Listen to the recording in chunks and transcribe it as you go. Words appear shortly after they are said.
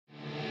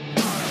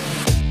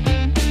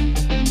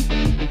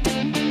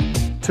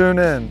Tune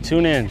in.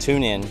 Tune in.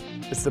 Tune in.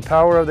 It's the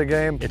power of the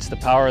game. It's the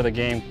power of the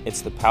game.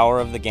 It's the Power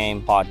of the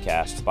Game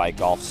podcast by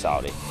Golf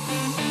Saudi.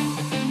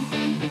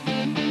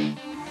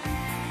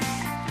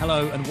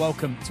 Hello and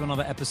welcome to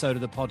another episode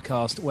of the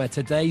podcast where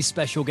today's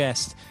special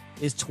guest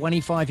is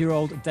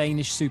 25-year-old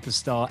Danish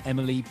superstar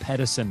Emily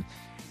Pedersen.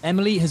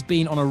 Emily has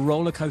been on a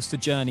roller coaster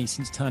journey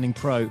since turning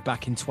pro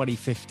back in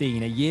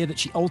 2015, a year that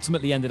she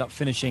ultimately ended up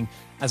finishing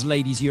as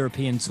Ladies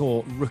European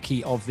Tour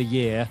Rookie of the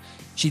Year.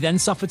 She then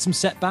suffered some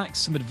setbacks,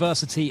 some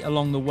adversity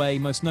along the way,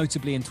 most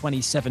notably in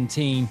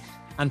 2017.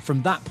 And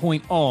from that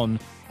point on,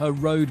 her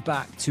road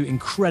back to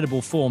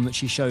incredible form that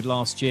she showed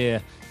last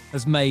year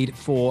has made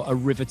for a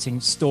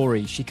riveting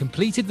story. She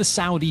completed the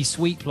Saudi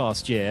sweep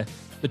last year,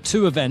 the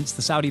two events,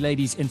 the Saudi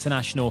Ladies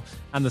International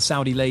and the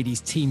Saudi Ladies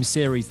Team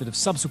Series that have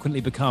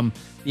subsequently become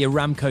the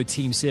Aramco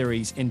Team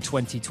Series in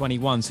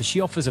 2021. So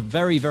she offers a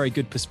very, very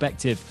good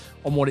perspective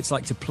on what it's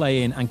like to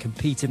play in and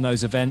compete in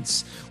those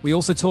events. We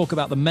also talk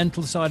about the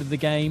mental side of the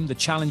game, the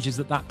challenges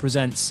that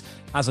presents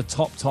as a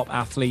top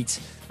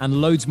athlete,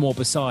 and loads more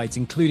besides,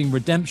 including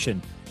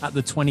redemption at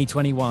the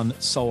 2021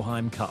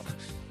 Solheim Cup.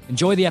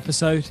 Enjoy the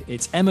episode.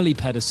 It's Emily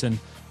Pedersen,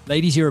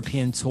 Ladies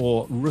European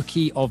Tour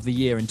Rookie of the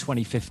Year in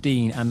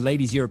 2015 and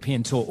Ladies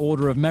European Tour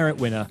Order of Merit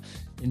winner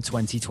in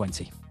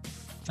 2020.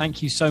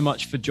 Thank you so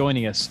much for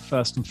joining us,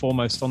 first and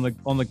foremost, on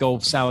the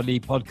Golf Saudi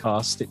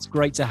podcast. It's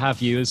great to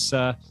have you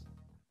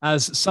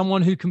as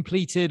someone who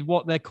completed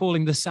what they're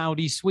calling the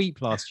Saudi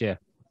sweep last year.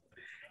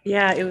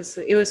 Yeah, it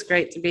was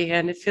great to be here,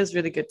 and it feels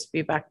really good to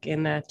be back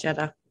in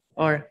Jeddah,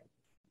 or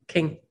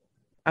King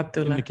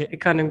Abdullah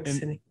Economic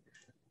City.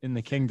 In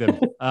the kingdom.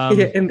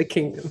 In the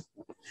kingdom.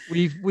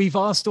 We've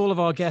asked all of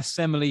our guests,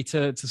 Emily,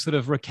 to sort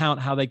of recount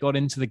how they got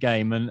into the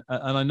game. And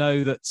I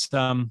know that,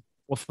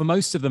 for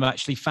most of them,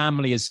 actually,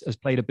 family has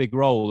played a big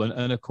role.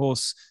 And of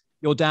course,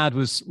 your dad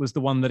was the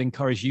one that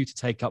encouraged you to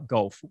take up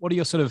golf. What are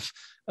your sort of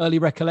early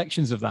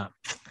recollections of that?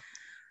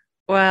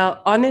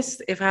 Well,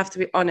 if I have to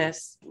be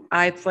honest,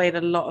 I played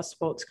a lot of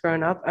sports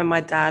growing up, and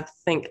my dad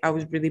think I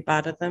was really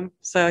bad at them.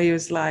 So he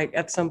was like,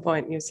 at some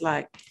point, he was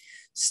like,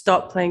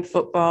 stop playing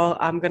football.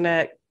 I'm going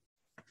to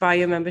buy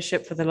your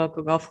membership for the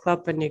local golf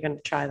club and you're going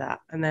to try that.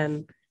 And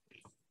then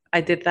I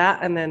did that,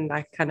 and then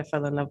I kind of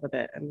fell in love with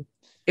it. And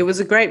it was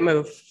a great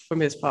move from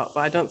his part,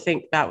 but I don't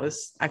think that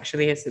was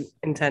actually his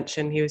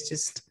intention. He was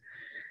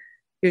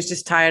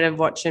just tired of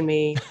watching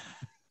me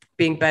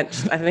being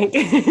benched, I think.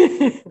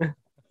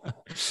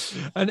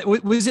 And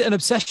was it an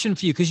obsession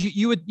for you? Because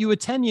you were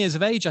 10 years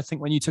of age, I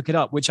think, when you took it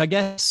up, which I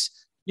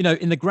guess,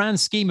 in the grand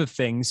scheme of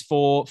things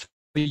for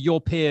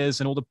your peers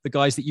and all the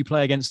guys that you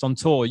play against on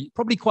tour,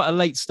 probably quite a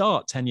late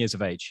start, 10 years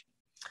of age.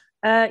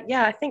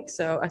 Yeah, I think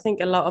so. I think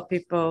a lot of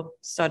people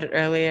started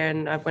earlier,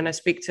 and when I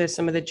speak to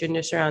some of the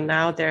juniors around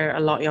now, they're a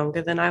lot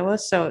younger than I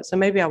was. So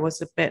maybe I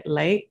was a bit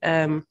late.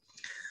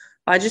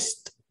 I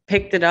just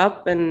picked it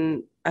up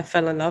and I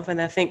fell in love.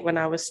 And I think when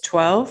I was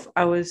 12,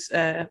 I was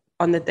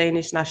on the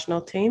Danish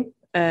national team.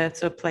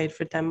 So played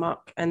for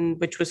Denmark, and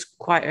which was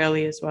quite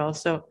early as well.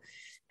 So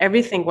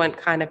everything went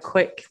kind of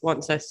quick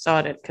once I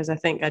started, because I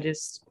think I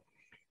just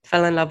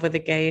fell in love with the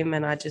game,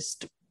 and I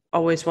just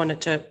always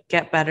wanted to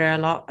get better a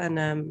lot.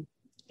 And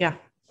yeah.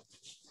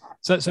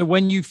 So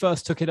when you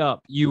first took it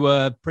up, you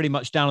were pretty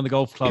much down at the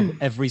golf club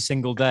every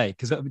single day,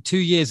 because 2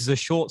 years is a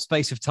short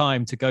space of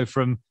time to go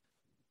from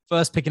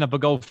first picking up a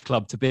golf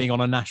club to being on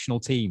a national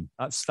team.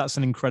 That's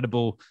an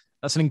incredible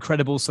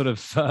sort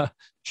of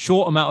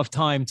short amount of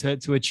time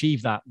to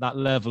achieve that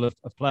level of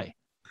play.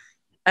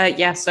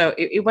 Yeah, so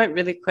it went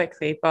really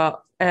quickly,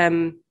 but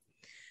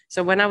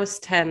so when I was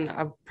 10,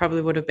 I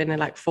probably would have been in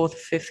like 4th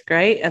or 5th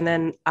grade. And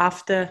then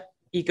after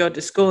you go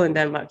to school in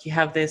Denmark, you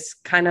have this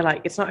kind of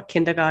like, it's not a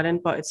kindergarten,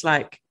 but it's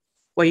like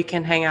where you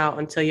can hang out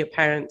until your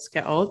parents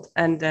get old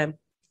and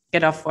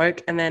get off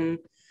work. And then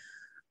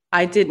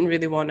I didn't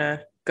really want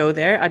to go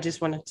there. I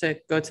just wanted to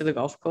go to the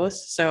golf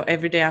course. So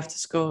every day after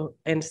school,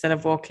 instead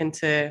of walking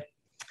to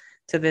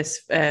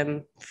this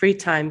free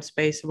time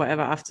space or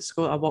whatever after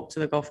school, I walked to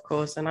the golf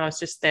course, and I was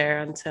just there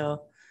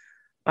until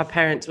my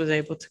parents was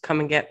able to come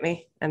and get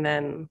me. And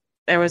then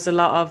there was a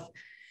lot of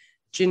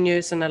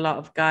juniors and a lot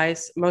of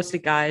guys, mostly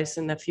guys,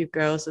 and a few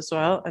girls as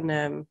well.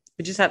 And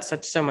we just had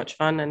so much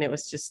fun, and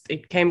it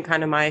became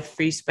kind of my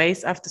free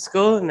space after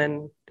school. And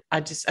then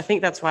I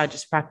think that's why I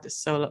just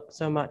practiced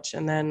so much.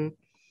 And then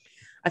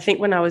I think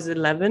when I was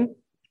 11,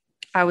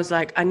 I was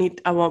like,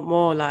 I want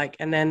more, like,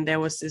 and then there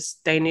was this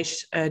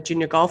Danish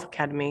junior golf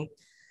academy,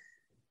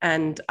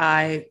 and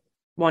I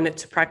wanted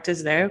to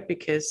practice there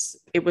because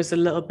it was a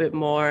little bit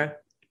more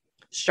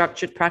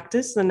structured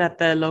practice than at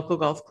the local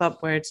golf club,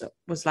 where it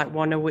was like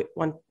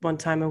one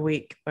time a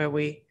week where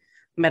we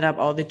met up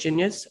all the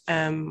juniors.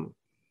 So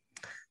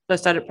I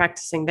started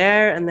practicing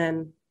there, and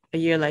then a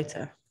year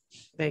later,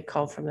 they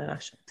called from the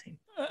national team.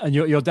 And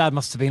your dad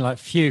must have been like,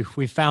 phew,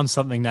 we found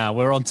something now.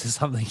 We're onto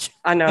something.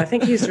 I know. I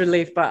think he's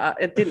relieved, but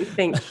I didn't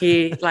think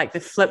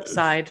the flip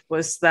side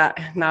was that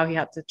now he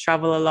had to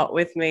travel a lot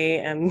with me,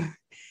 and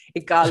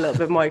it got a little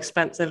bit more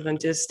expensive than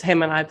just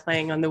him and I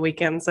playing on the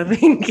weekends, I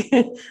think.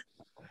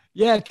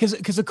 Yeah,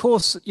 because of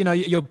course,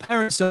 your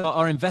parents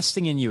are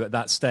investing in you at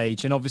that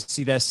stage, and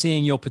obviously they're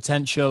seeing your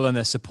potential and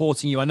they're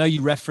supporting you. I know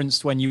you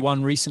referenced when you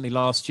won recently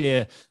last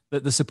year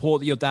that the support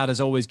that your dad has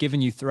always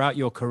given you throughout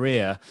your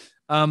career.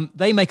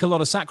 They make a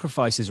lot of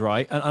sacrifices,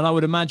 right? And I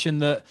would imagine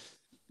that,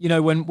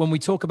 when we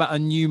talk about a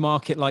new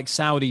market like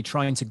Saudi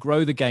trying to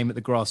grow the game at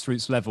the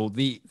grassroots level,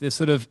 the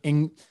sort of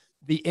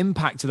the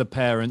impact of the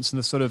parents and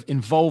the sort of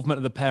involvement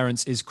of the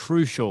parents is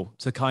crucial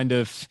to kind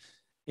of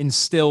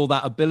instill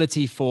that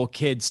ability for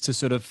kids to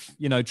sort of,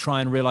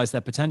 try and realize their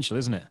potential,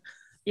 isn't it?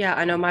 Yeah,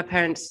 I know my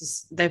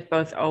parents, they've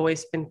both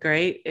always been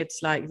great.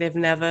 It's like they've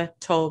never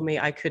told me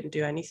I couldn't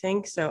do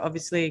anything. So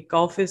obviously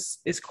golf is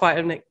quite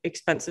an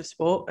expensive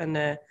sport. And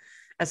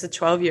as a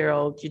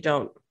 12-year-old,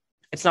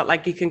 it's not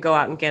like you can go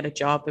out and get a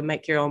job and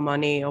make your own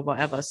money or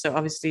whatever. So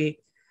obviously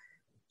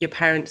your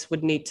parents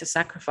would need to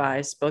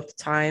sacrifice both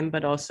time,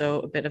 but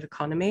also a bit of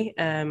economy.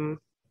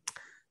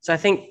 So I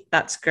think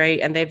that's great.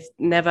 And they've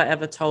never,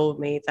 ever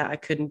told me that I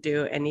couldn't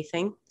do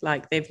anything.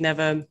 Like they've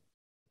never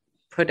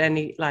put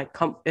any like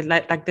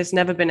there's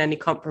never been any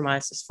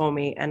compromises for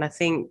me. And I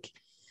think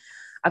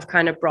I've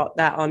kind of brought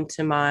that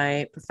onto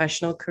my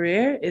professional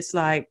career. It's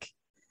like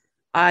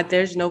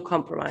there's no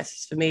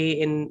compromises for me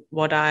in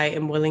what I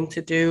am willing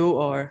to do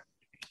or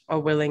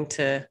willing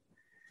to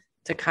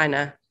kind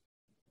of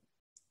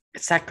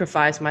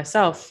sacrifice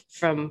myself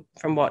from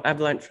what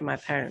I've learned from my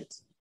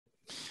parents.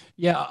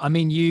 Yeah, I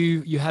mean,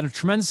 you had a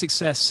tremendous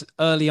success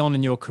early on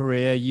in your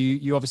career.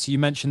 You obviously, you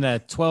mentioned there,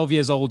 12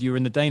 years old, you were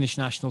in the Danish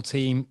national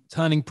team,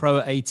 turning pro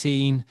at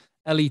 18,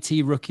 LET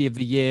Rookie of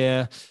the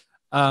Year.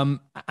 And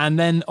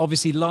then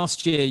obviously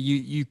last year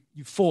you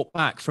fought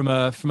back from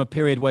a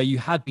period where you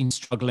had been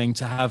struggling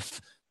to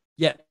have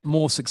yet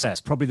more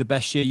success, probably the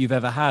best year you've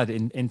ever had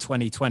in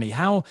 2020.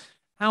 How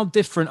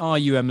different are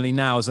you, Emily,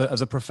 now as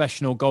a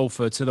professional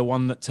golfer to the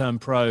one that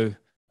turned pro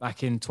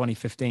back in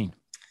 2015?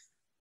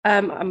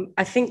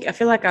 I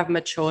feel like I've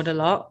matured a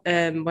lot.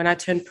 When I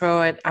turned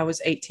pro, I was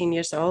 18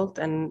 years old,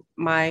 and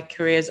my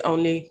career's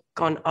only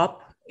gone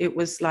up. It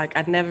was like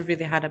I'd never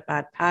really had a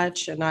bad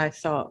patch, and I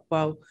thought,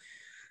 well,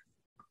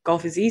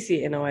 golf is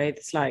easy in a way.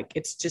 It's like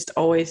it's just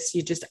always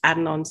you just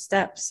adding on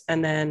steps.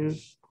 And then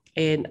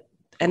in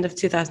end of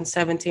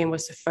 2017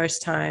 was the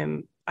first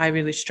time I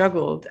really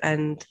struggled,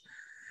 and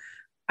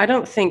I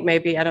don't think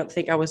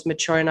I was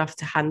mature enough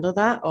to handle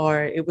that,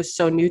 or it was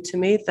so new to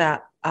me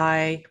that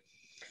I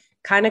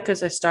kind of,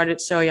 because I started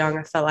so young,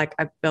 I felt like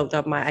I built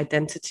up my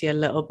identity a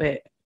little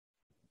bit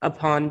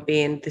upon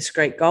being this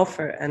great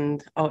golfer.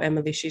 And, oh,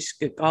 Emily, she's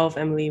good golf.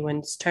 Emily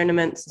wins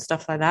tournaments and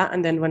stuff like that.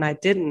 And then when I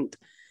didn't,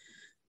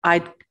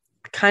 I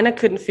kind of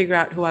couldn't figure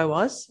out who I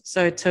was.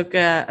 So it took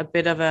a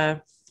bit of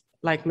a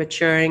like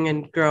maturing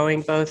and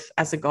growing both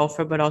as a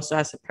golfer, but also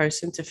as a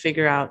person to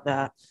figure out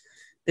that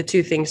the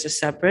two things are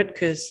separate.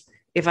 Because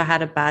if I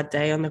had a bad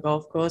day on the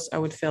golf course, I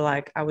would feel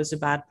like I was a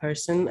bad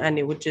person, and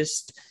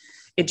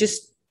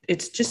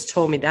it's just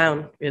tore me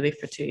down really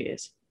for 2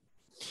 years.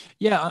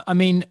 Yeah, I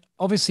mean,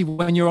 obviously,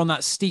 when you're on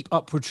that steep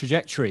upward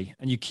trajectory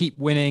and you keep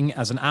winning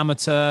as an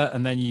amateur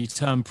and then you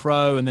turn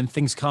pro and then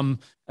things come,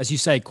 as you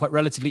say, quite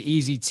relatively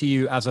easy to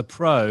you as a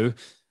pro,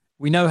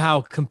 we know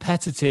how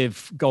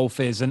competitive golf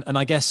is. And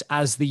I guess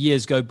as the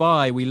years go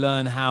by, we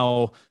learn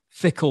how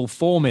fickle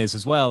form is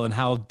as well and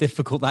how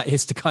difficult that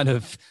is to kind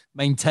of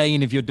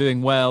maintain if you're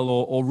doing well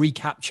or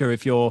recapture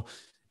if you're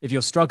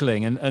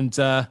struggling.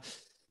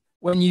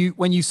 When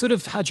you sort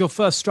of had your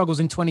first struggles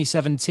in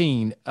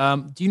 2017,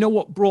 do you know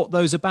what brought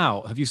those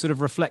about? Have you sort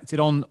of reflected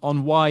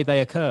on why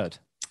they occurred?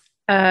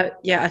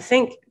 Yeah, I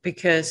think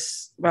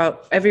because,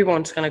 well,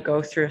 everyone's going to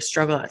go through a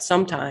struggle at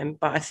some time,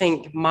 but I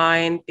think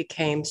mine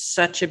became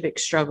such a big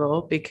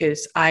struggle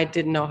because I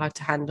didn't know how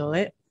to handle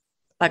it.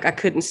 Like I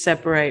couldn't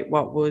separate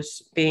what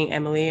was being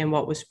Emily and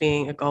what was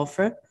being a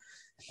golfer.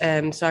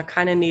 So I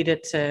kind of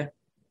needed to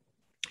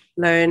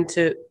learn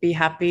to be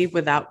happy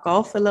without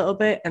golf a little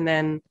bit, and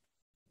then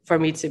for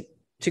me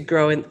to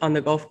grow on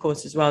the golf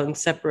course as well and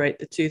separate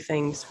the two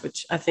things,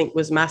 which I think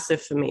was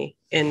massive for me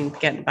in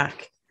getting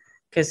back,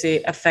 because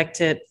it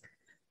affected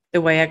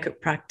the way I could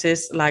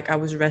practice. Like I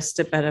was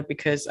rested better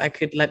because I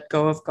could let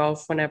go of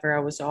golf whenever I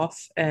was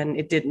off, and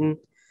it didn't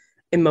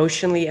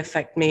emotionally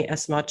affect me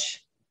as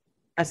much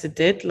as it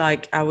did.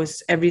 Like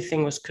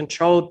everything was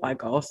controlled by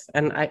golf,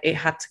 and it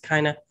had to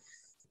kind of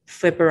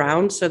flip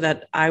around so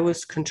that I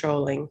was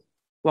controlling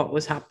what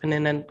was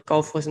happening and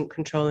golf wasn't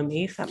controlling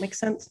me, if that makes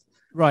sense.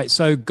 Right.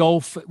 So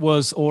golf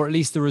was, or at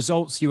least the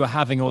results you were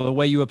having or the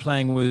way you were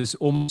playing was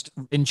almost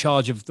in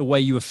charge of the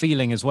way you were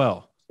feeling as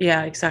well.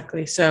 Yeah,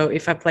 exactly. So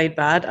if I played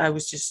bad, I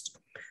was just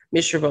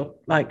miserable.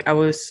 Like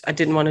I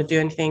didn't want to do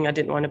anything. I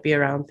didn't want to be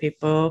around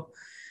people.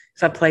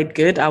 If I played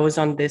good, I was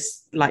on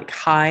this like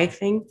high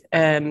thing.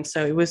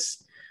 So it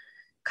was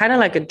kind of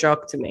like a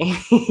drug to me.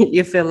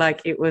 You feel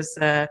like it was,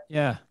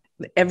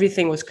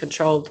 everything was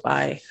controlled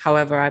by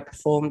however I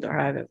performed or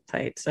however I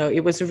played. So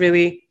it was a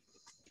really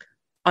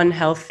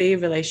unhealthy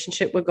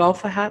relationship with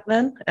golf I had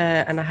then,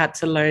 and I had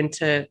to learn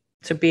to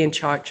be in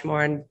charge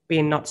more and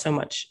being not so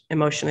much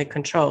emotionally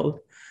controlled.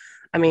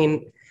 I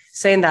mean,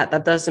 saying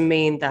that doesn't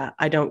mean that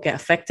I don't get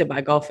affected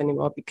by golf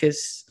anymore,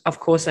 because of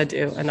course I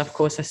do. And of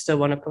course I still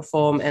want to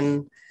perform.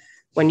 And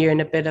when you're in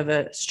a bit of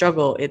a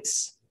struggle,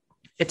 it's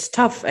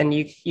tough and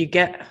you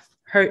get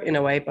hurt in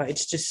a way, but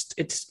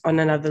it's on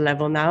another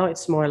level now.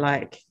 It's more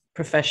like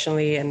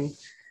professionally, and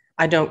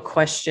I don't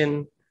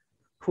question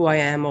who I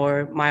am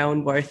or my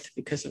own worth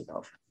because of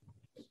golf.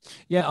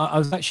 Yeah, I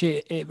was actually,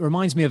 it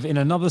reminds me of in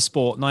another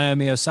sport,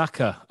 Naomi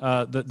Osaka,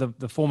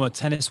 the former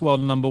tennis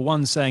world number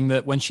one, saying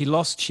that when she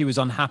lost, she was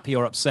unhappy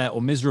or upset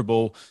or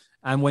miserable.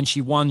 And when she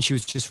won, she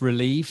was just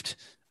relieved.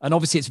 And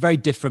obviously it's very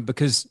different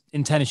because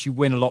in tennis, you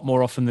win a lot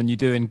more often than you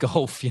do in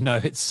golf. You know,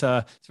 it's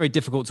very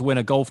difficult to win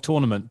a golf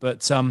tournament,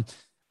 but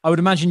I would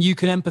imagine you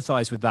can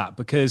empathize with that,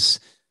 because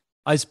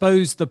I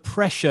suppose the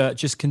pressure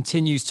just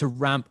continues to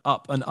ramp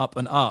up and up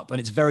and up. And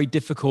it's very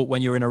difficult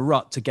when you're in a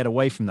rut to get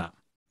away from that.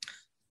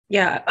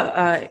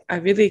 Yeah, I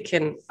really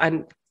can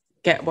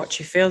get what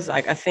she feels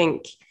like. I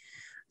think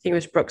it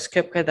was Brooks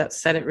Koepka that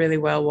said it really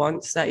well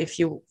once, that if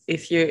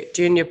you're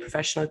during your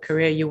professional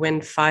career, you win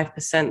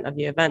 5% of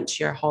your events,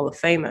 you're a Hall of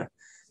Famer,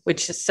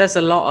 which says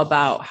a lot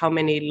about how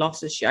many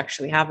losses you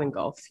actually have in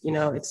golf. You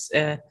know, it's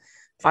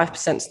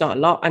 5% is not a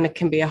lot, and it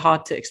can be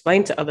hard to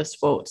explain to other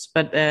sports,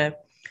 but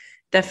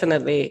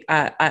definitely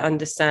I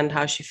understand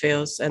how she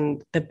feels.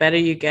 And the better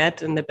you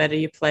get and the better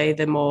you play,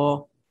 the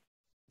more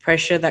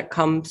pressure that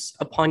comes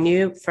upon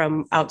you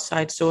from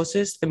outside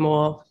sources, the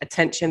more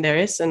attention there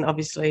is. And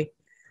obviously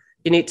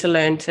you need to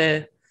learn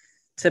to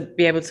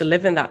be able to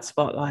live in that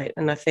spotlight.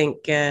 And I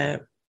think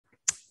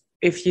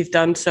if you've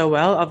done so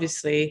well,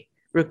 obviously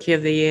rookie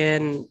of the year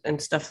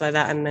and stuff like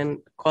that, and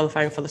then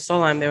qualifying for the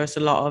Solheim, there was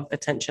a lot of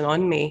attention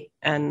on me,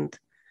 and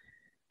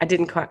I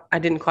didn't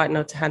quite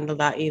know to handle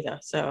that either.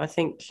 So I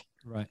think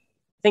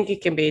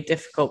it can be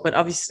difficult, but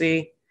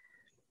obviously,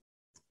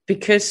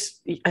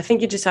 because I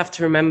think you just have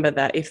to remember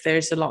that if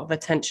there's a lot of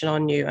attention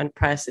on you and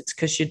press, it's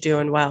because you're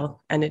doing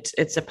well. And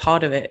it's a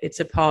part of it. It's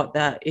a part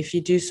that if you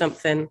do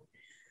something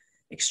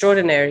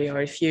extraordinary,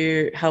 or if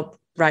you help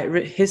write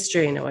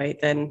history in a way,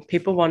 then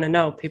people want to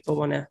know, people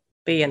want to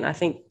be. And I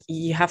think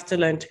you have to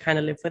learn to kind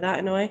of live with that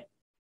in a way.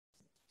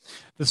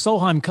 The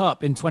Solheim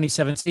Cup in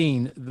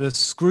 2017, the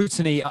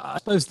scrutiny, I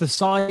suppose the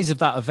size of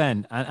that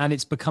event, and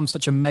it's become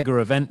such a mega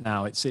event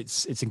now.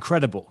 It's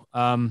incredible.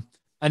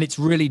 And it's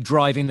really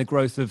driving the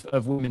growth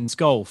of women's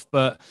golf.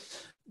 But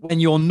when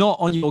you're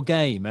not on your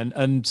game,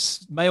 and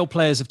male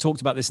players have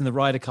talked about this in the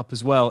Ryder Cup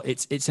as well,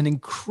 it's an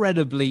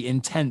incredibly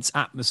intense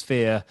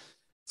atmosphere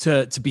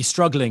to be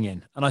struggling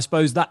in. And I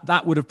suppose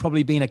that would have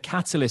probably been a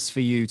catalyst for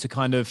you to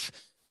kind of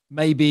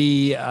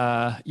maybe,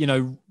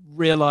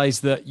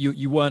 realize that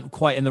you weren't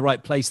quite in the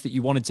right place that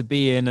you wanted to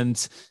be in.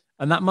 And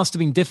that must have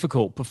been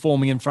difficult,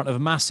 performing in front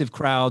of massive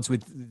crowds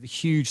with the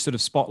huge sort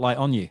of spotlight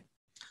on you.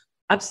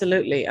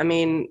 Absolutely. I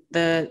mean,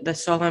 the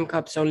Solheim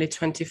Cup's only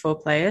 24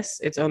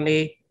 players. It's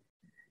only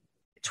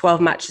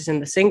 12 matches in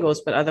the singles,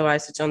 but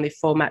otherwise it's only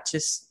 4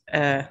 matches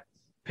per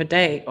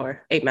day,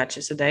 or 8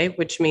 matches a day,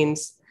 which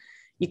means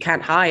you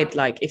can't hide.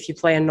 Like if you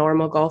play a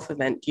normal golf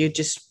event, you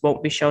just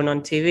won't be shown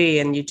on TV,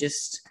 and you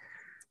just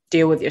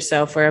deal with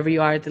yourself wherever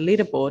you are at the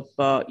leaderboard,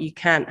 but you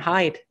can't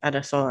hide at a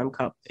Solheim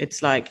Cup.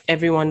 It's like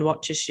everyone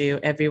watches you,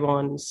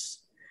 everyone's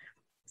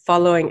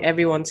following,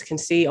 everyone's can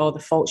see all the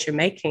faults you're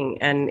making.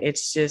 And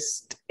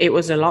it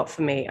was a lot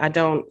for me.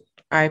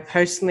 I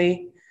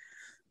personally,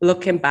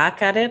 looking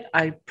back at it,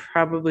 I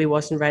probably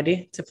wasn't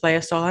ready to play a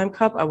Solheim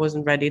Cup. I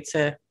wasn't ready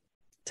to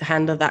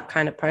handle that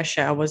kind of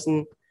pressure. I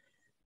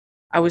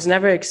was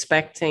never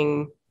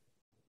expecting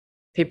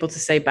people to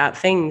say bad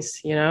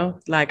things, you know,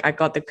 like I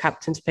got the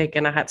captain's pick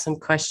and I had some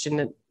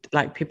question,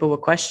 like people were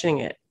questioning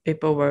it.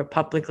 People were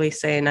publicly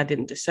saying I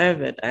didn't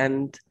deserve it.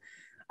 And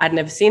I'd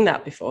never seen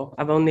that before.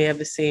 I've only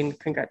ever seen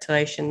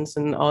congratulations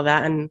and all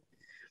that. And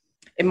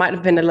it might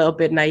have been a little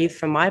bit naive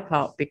from my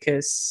part,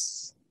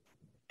 because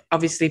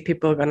obviously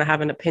people are going to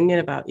have an opinion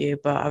about you,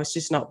 but I was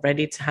just not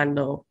ready to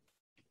handle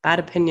bad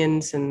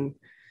opinions and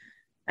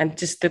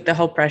just the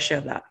whole pressure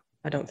of that.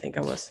 I don't think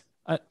I was.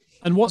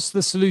 And what's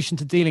the solution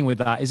to dealing with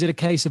that? Is it a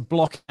case of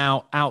blocking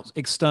out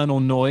external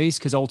noise?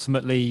 Because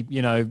ultimately,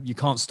 you know, you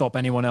can't stop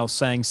anyone else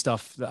saying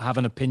stuff that have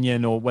an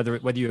opinion, or whether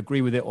you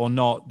agree with it or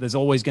not, there's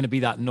always going to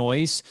be that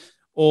noise.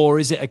 Or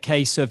is it a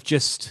case of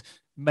just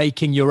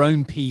making your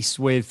own peace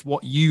with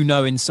what you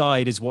know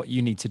inside is what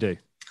you need to do?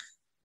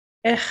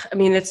 Yeah, I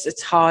mean,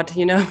 it's hard,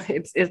 you know.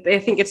 I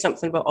think it's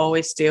something we'll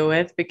always deal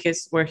with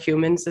because we're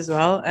humans as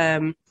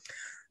well.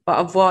 But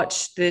I've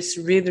watched this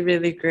really,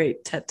 really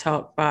great TED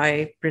Talk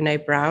by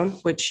Brene Brown,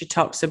 which she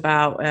talks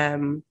about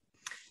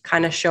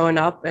kind of showing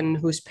up and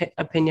whose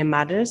opinion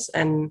matters.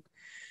 And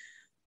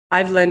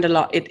I've learned a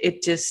lot.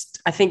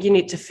 I think you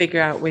need to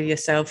figure out with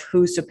yourself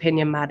whose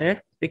opinion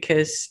matter,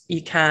 because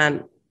you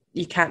can't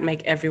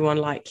make everyone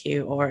like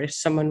you, or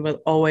someone will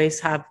always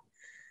have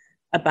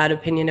a bad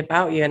opinion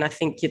about you. And I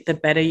think the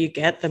better you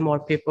get, the more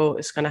people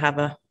is going to have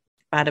a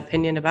bad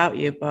opinion about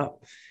you. But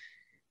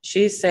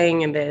she's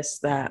saying in this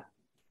that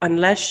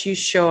unless you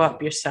show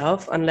up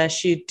yourself,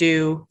 unless you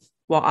do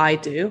what I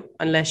do,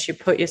 unless you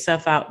put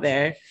yourself out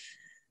there,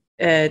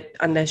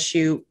 unless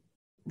you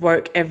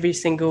work every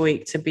single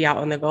week to be out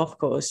on the golf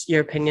course,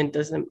 your opinion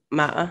doesn't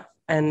matter.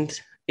 And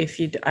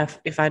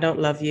if I don't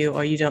love you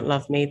or you don't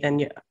love me, then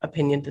your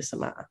opinion doesn't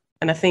matter.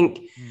 And I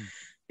think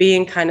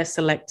being kind of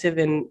selective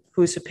in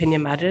whose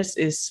opinion matters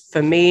is,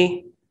 for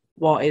me,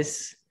 what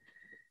is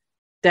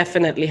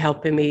definitely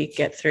helping me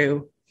get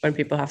through when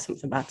people have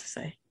something bad to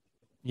say.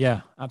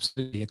 Yeah,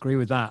 absolutely agree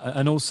with that.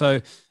 And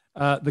also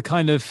the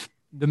kind of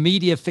the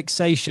media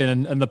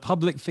fixation and the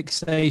public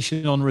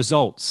fixation on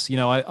results. You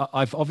know,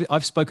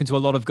 I've spoken to a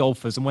lot of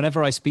golfers, and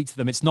whenever I speak to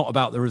them, it's not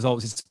about the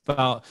results. It's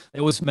about, they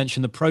always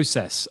mention the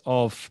process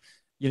of,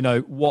 you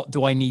know, what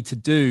do I need to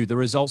do? The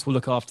results will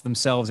look after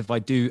themselves if I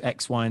do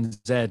X, Y, and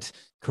Z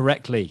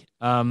correctly.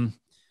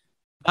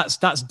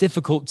 That's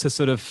difficult to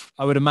sort of,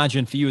 I would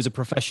imagine, for you as a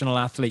professional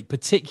athlete,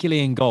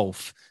 particularly in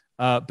golf.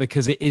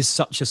 Because it is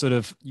such a sort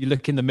of, you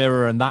look in the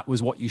mirror and that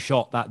was what you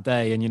shot that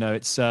day. And, you know,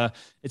 it's a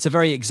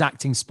very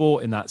exacting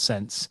sport in that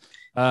sense.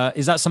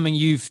 Is that something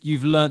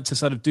you've learned to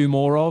sort of do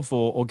more of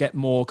or get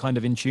more kind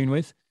of in tune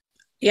with?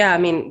 Yeah, I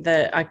mean,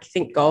 I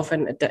think golf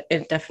and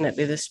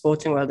definitely the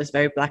sporting world is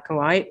very black and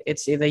white.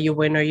 It's either you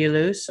win or you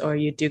lose, or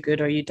you do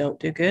good or you don't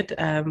do good.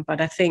 But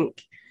I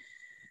think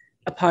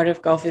a part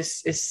of golf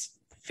is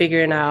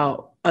figuring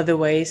out other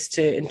ways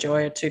to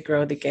enjoy or to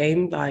grow the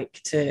game,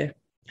 like to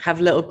have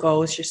little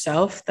goals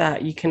yourself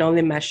that you can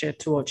only measure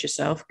towards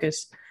yourself,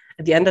 because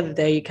at the end of the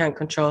day, you can't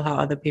control how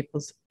other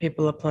people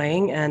are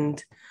playing.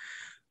 And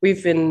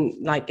we've been,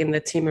 like, in the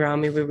team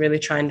around me, we're really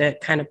trying to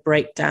kind of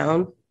break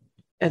down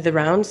the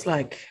rounds.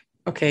 Like,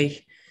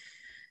 okay,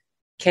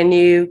 can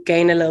you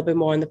gain a little bit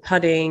more in the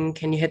putting?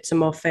 Can you hit some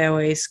more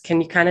fairways? Can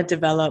you kind of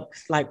develop,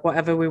 like,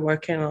 whatever we're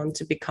working on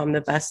to become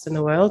the best in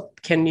the world?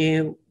 Can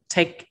you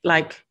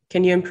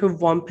improve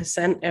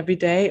 1% every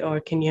day, or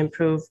can you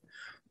improve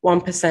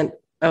 1%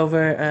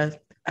 over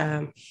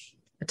a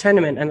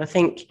tournament? And I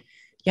think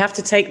you have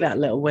to take that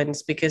little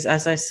wins, because,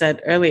 as I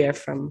said earlier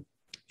from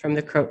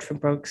the quote from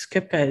Brooks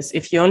Koepka, is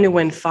if you only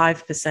win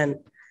 5%,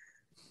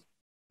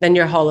 then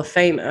you're a Hall of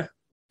Famer,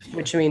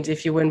 which means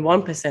if you win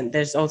 1%,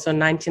 there's also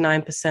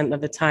 99%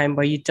 of the time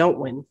where you don't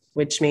win,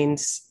 which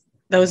means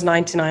those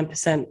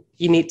 99%,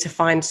 you need to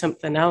find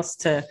something else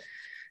to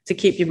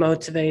keep you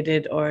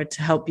motivated or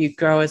to help you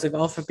grow as a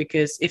golfer,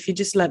 because if you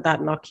just let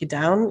that knock you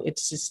down,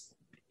 it's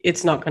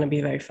not going to be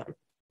very fun.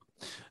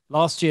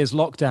 Last year's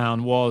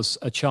lockdown was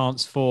a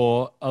chance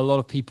for a lot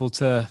of people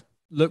to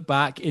look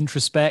back,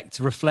 introspect,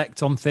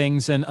 reflect on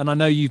things. And I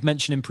know you've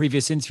mentioned in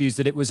previous interviews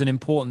that it was an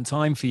important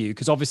time for you,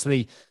 because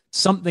obviously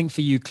something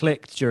for you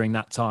clicked during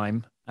that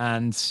time,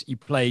 and you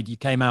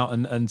came out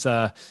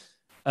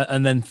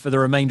and then for the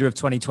remainder of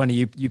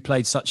 2020, you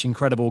played such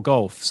incredible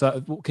golf.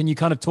 So can you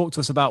kind of talk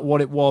to us about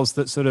what it was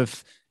that sort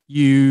of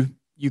you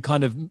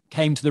kind of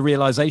came to the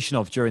realization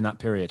of during that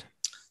period?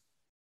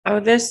 Oh,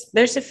 there's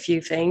a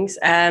few things.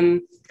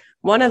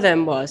 One of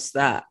them was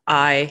that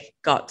I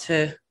got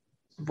to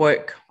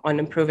work on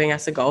improving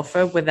as a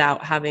golfer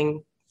without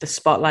having the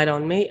spotlight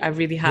on me. I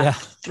really had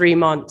 3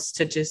 months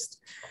to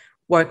just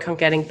work on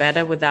getting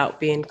better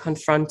without being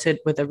confronted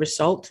with a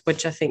result,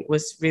 which I think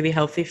was really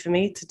healthy for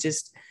me, to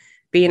just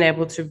being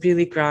able to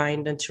really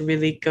grind and to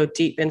really go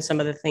deep in some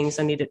of the things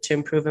I needed to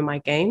improve in my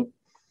game.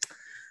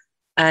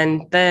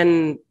 And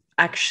then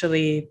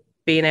actually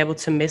being able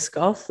to miss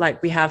golf.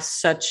 Like, we have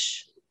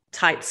such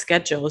tight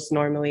schedules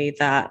normally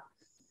that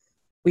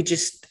it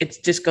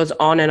just goes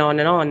on and on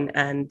and on.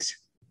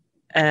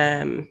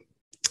 And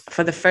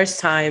for the first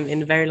time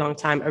in a very long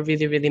time, I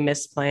really, really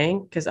missed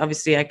playing, because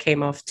obviously I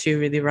came off 2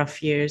 really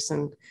rough years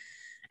and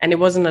it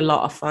wasn't a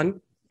lot of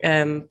fun.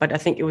 But I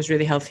think it was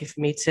really healthy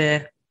for me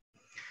to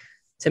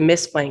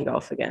miss playing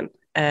golf again.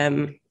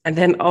 And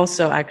then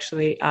also,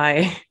 actually,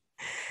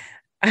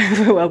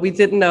 well, we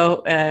didn't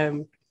know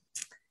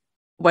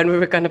when we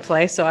were going to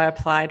play, so I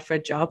applied for a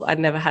job. I'd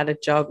never had a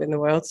job in the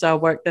world, so I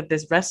worked at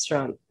this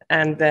restaurant.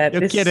 And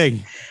you're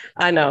kidding.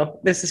 I know,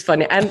 this is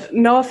funny. And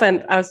no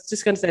offense, I was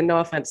just going to say no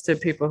offense to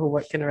people who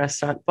work in a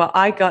restaurant, but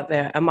I got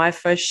there and my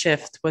first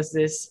shift was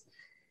this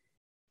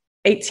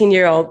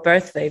 18-year-old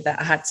birthday that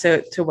I had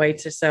to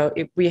waiter. So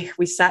we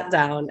sat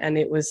down and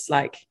it was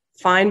like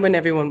fine when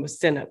everyone was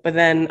dinner. But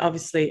then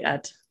obviously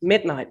at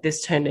midnight,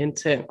 this turned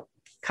into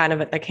kind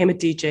of, there came a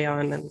DJ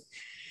on and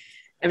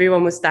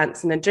everyone was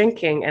dancing and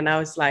drinking. And I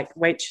was like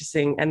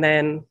waitressing. And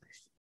then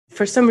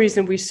for some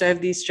reason, we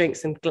served these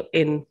drinks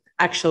in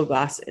actual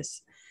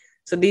glasses.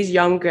 So these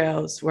young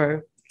girls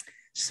were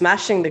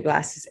smashing the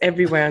glasses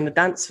everywhere on the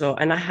dance floor.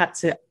 And I had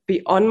to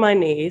be on my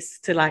knees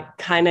to like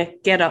kind of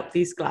get up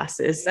these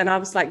glasses. And I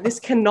was like, this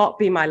cannot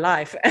be my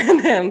life. And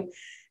then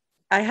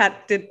I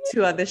did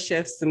 2 other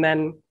shifts, and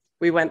then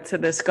we went to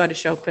the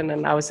Scottish Open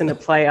and I was in a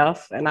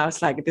playoff and I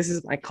was like, this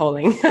is my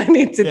calling. I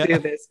need to do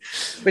this,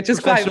 which is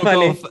quite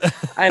funny.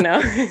 Golf. I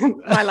know.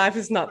 My life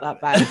is not that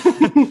bad.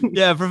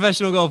 Yeah,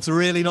 professional golf's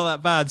really not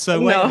that bad.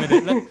 So wait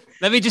a minute.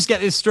 Let me just get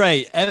this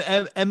straight.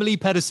 Emily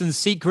Pedersen's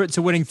secret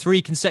to winning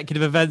 3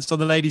 consecutive events on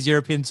the Ladies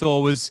European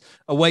Tour was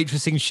a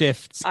waitressing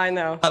shift. I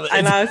know.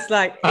 And I was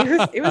like,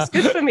 it was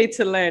good for me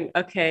to learn.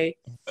 Okay.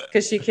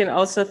 Because you can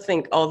also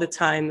think all the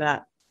time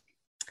that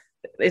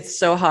it's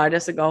so hard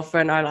as a golfer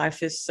and our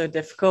life is so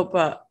difficult.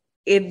 But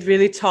it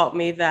really taught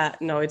me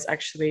that, no, it's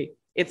actually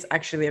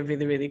a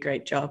really, really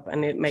great job.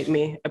 And it made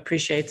me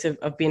appreciative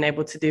of being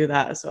able to do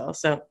that as well.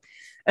 So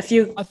a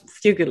few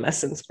good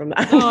lessons from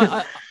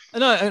that.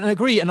 No, I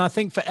agree. And I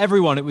think for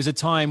everyone, it was a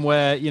time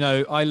where,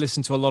 I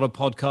listened to a lot of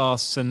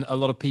podcasts and a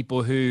lot of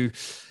people who,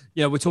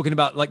 we're talking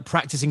about like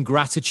practicing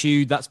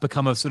gratitude. That's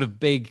become a sort of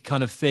big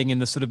kind of thing in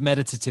the sort of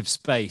meditative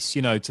space,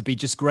 to be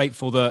just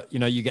grateful that,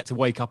 you get to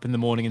wake up in the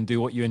morning and do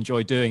what you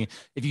enjoy doing.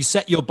 If you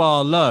set your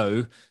bar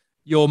low,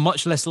 you're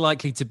much less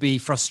likely to be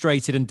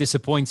frustrated and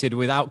disappointed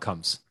with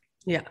outcomes.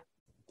 Yeah,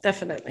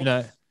 definitely.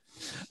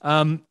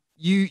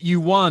 You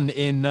won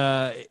in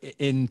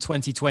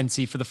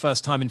 2020 for the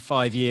first time in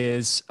 5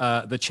 years,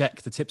 the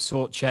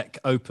Tipsort Czech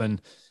Open.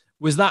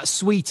 Was that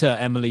sweeter,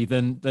 Emily,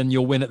 than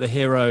your win at the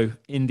Hero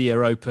India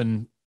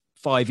Open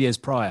 5 years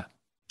prior?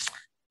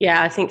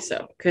 Yeah, I think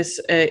so, because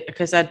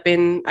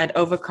I'd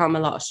overcome a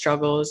lot of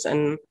struggles,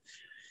 and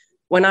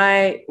when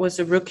I was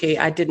a rookie,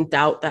 I didn't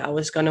doubt that I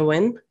was going to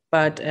win.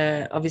 But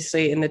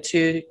obviously, in the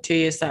two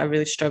years that I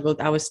really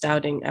struggled, I was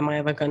doubting, am I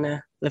ever going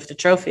to lift a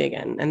trophy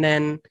again? And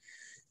then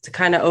to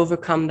kind of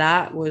overcome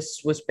that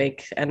was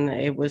big, and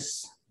it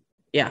was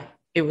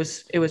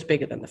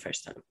bigger than the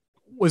first time.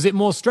 Was it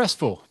more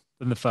stressful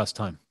than the first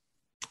time?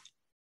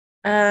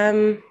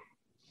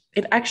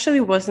 It actually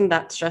wasn't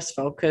that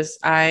stressful because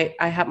I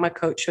had my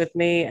coach with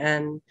me,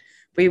 and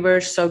we were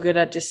so good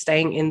at just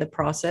staying in the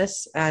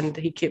process, and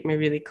he kept me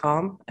really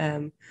calm.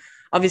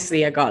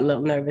 Obviously, I got a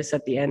little nervous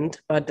at the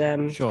end, but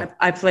sure.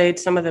 I played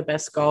some of the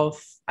best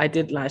golf I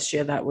did last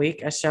year that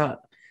week. I shot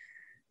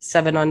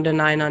 7 under,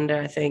 9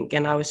 under, I think.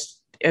 And I was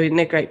in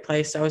a great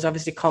place. So I was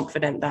obviously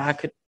confident that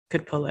I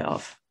could pull it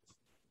off.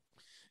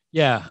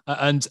 Yeah.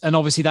 And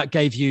obviously that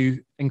gave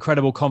you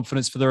incredible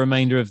confidence for the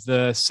remainder of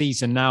the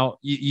season. Now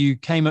you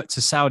came up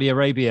to Saudi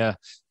Arabia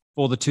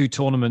for the 2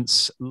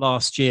 tournaments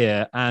last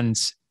year, and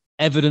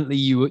evidently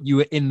you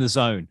were in the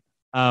zone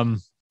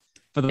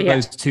for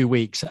those 2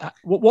 weeks.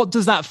 What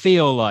does that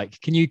feel like?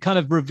 Can you kind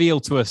of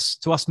reveal to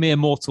us mere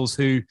mortals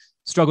who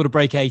struggle to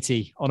break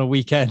 80 on a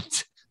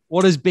weekend,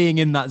 what does being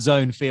in that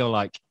zone feel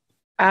like?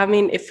 I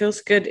mean, it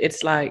feels good.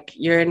 It's like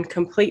you're in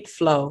complete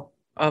flow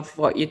of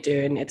what you're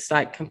doing. It's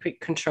like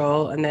complete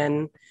control. And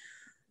then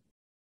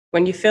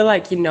when you feel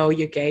like you know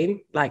your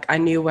game, like I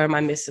knew where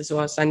my misses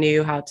was, I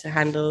knew how to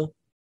handle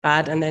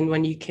bad. And then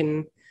when you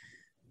can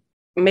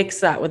mix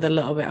that with a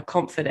little bit of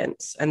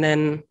confidence, and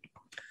then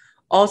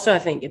also I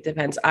think it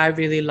depends. I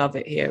really love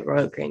it here at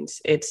Royal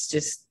Greens. It's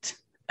just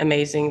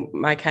amazing.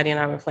 My caddy and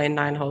I were playing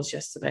 9 holes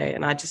yesterday,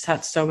 and I just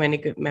had so many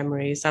good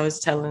memories. I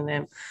was telling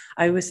them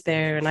I was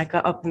there and I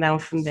got up and down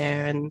from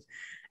there,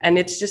 and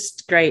it's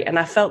just great. And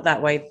I felt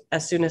that way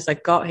as soon as I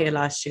got here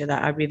last year,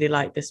 that I really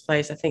like this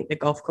place. I think the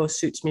golf course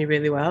suits me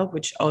really well,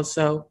 which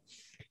also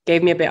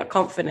gave me a bit of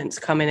confidence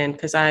coming in,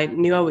 because I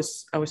knew I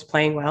was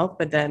playing well.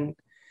 But then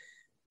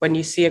when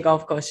you see a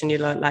golf course and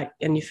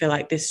you feel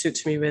like this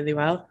suits me really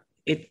well,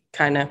 it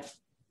kind of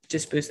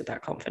just boosted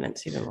that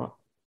confidence even more.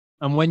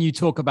 And when you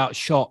talk about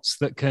shots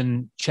that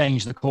can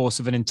change the course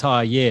of an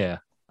entire year,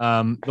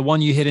 the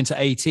one you hit into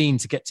 18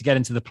 to get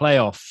into the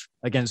playoff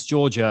against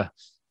Georgia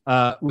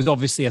was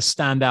obviously a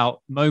standout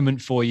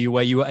moment for you,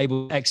 where you were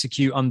able to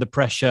execute under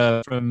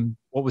pressure from,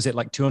 what was it,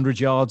 like 200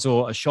 yards,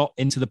 or a shot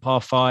into the par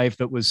 5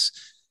 that was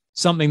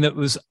something that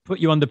was put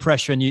you under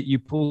pressure and you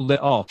pulled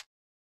it off.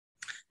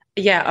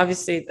 Yeah,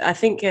 obviously, I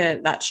think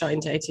that shot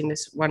into 18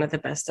 is one of the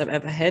best I've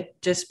ever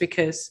hit, just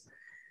because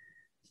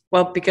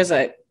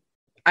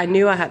I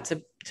knew I had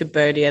to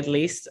birdie at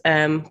least,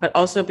 but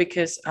also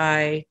because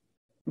I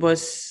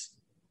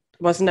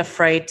wasn't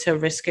afraid to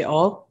risk it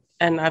all.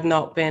 And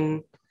I've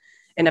been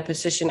in a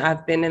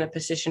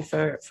position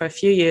for a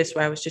few years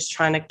where I was just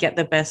trying to get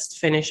the best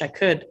finish I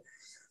could.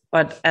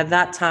 But at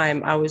that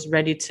time, I was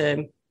ready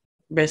to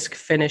risk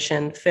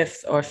finishing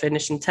 5th or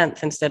finishing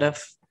 10th instead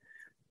of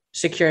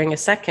securing a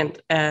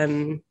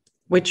 2nd,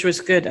 which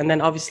was good. And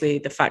then obviously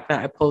the fact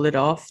that I pulled it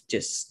off,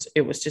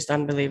 it was just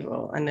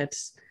unbelievable. And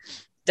it's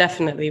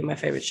definitely my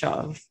favorite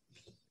shot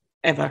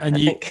ever, I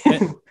think.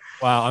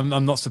 Wow,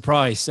 I'm not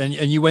surprised. And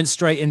you went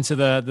straight into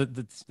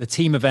the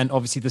team event,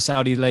 obviously the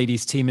Saudi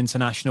Ladies Team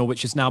International,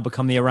 which has now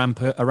become the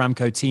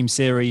Aramco Team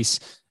Series,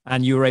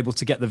 and you were able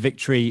to get the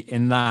victory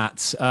in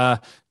that.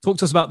 Talk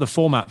to us about the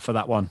format for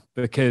that one,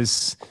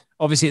 because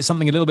obviously it's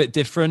something a little bit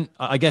different.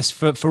 I guess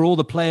for all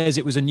the players,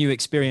 it was a new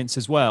experience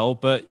as well,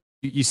 but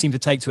you seem to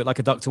take to it like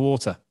a duck to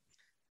water.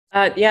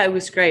 Yeah, it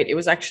was great. It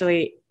was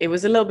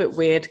a little bit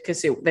weird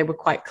because they were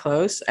quite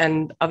close,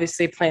 and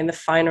obviously playing the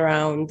final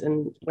round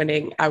and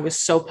winning, I was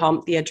so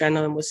pumped. The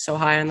adrenaline was so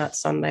high on that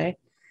Sunday,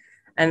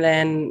 and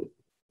then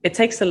it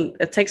takes a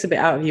bit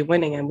out of you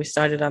winning. And we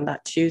started on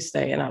that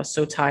Tuesday, and I was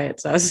so tired,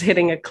 so I was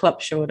hitting a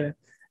club shorter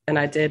than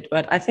I did.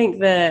 But I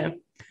think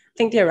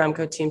think the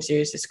Aramco Team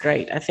Series is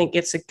great. I think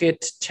it's a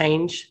good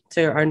change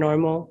to our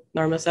normal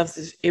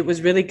selves. It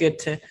was really good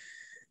to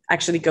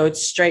actually go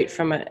straight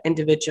from an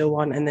individual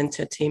one and then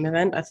to a team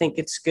event. I think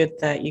it's good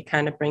that you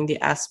kind of bring the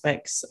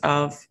aspects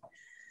of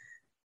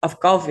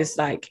golf is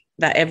like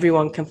that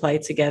everyone can play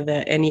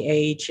together, any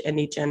age,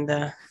 any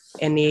gender,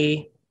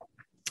 any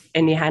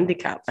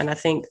handicap. And I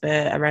think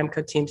the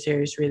Aramco Team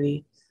Series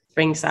really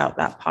brings out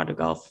that part of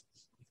golf.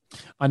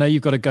 I know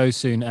you've got to go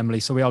soon, Emily,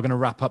 so we are going to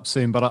wrap up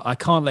soon, but I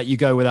can't let you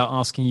go without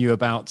asking you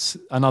about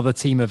another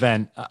team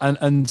event.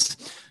 And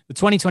the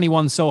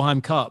 2021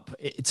 Solheim Cup,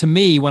 to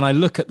me, when I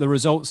look at the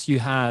results you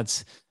had,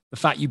 the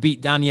fact you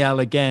beat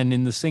Danielle again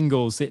in the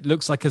singles, it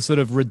looks like a sort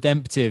of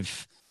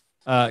redemptive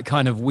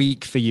kind of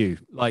week for you.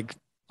 Like,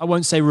 I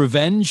won't say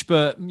revenge,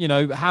 but, you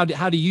know, how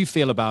do you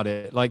feel about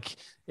it? Like,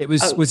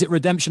 was it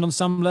redemption on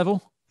some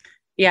level?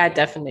 Yeah,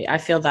 definitely. I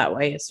feel that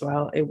way as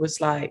well. It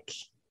was like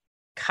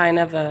kind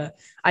of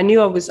I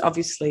knew I was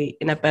obviously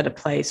in a better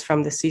place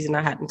from the season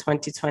I had in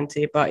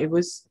 2020, but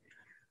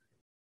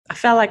I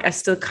felt like I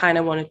still kind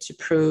of wanted to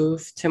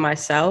prove to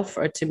myself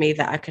or to me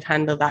that I could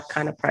handle that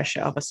kind of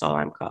pressure of a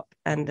Solheim Cup.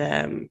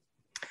 And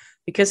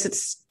because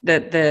it's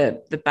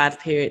the bad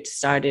period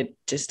started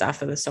just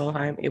after the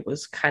Solheim, it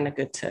was kind of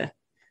good to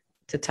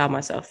tell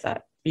myself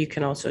that you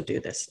can also do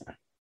this now.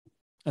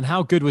 And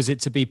how good was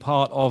it to be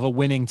part of a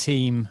winning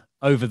team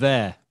over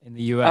there in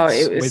the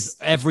US with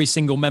every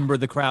single member of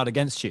the crowd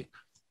against you?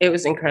 It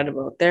was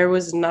incredible. There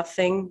was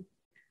nothing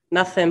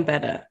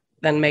better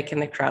than making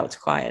the crowds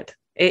quiet.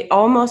 It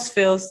almost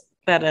feels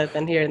better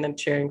than hearing them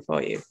cheering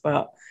for you,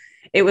 but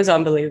it was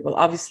unbelievable.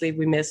 Obviously,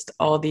 we missed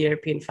all the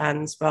European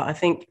fans, but I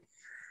think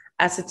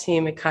as a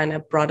team, it kind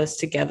of brought us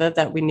together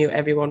that we knew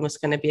everyone was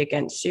going to be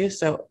against you.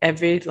 So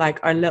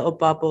our little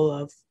bubble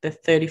of the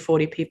 30,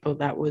 40 people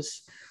that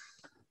was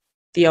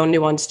the only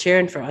ones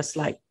cheering for us,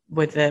 like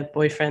with the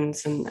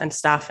boyfriends and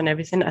staff and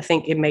everything, I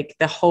think it made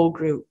the whole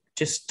group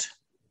just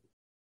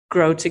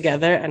grow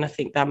together. And I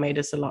think that made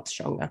us a lot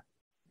stronger.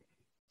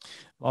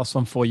 Last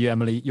one for you,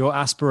 Emily. Your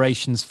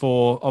aspirations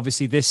for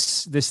obviously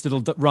this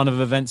little run of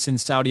events in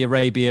Saudi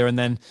Arabia, and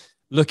then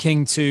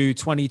looking to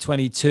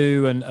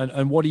 2022,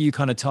 and what are you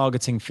kind of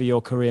targeting for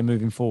your career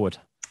moving forward?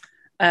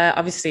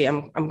 Obviously,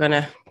 I'm going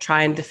to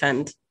try and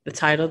defend the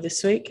title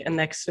this week and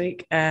next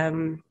week.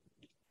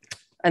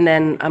 And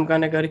then I'm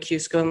going to go to Q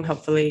School and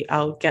hopefully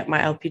I'll get my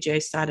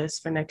LPGA status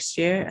for next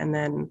year. And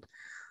then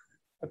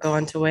I'll go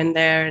on to win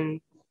there and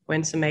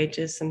win some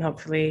majors and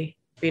hopefully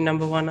be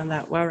number one on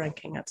that world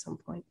ranking at some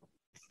point.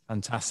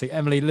 Fantastic.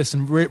 Emily,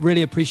 listen,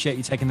 really appreciate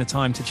you taking the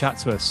time to chat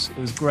to us. It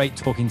was great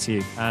talking to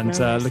you and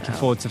looking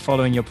forward to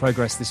following your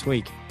progress this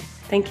week.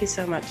 Thank you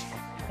so much.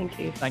 Thank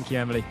you. Thank you,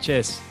 Emily.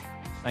 Cheers.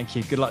 Thank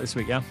you. Good luck this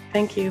week, yeah?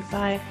 Thank you.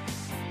 Bye.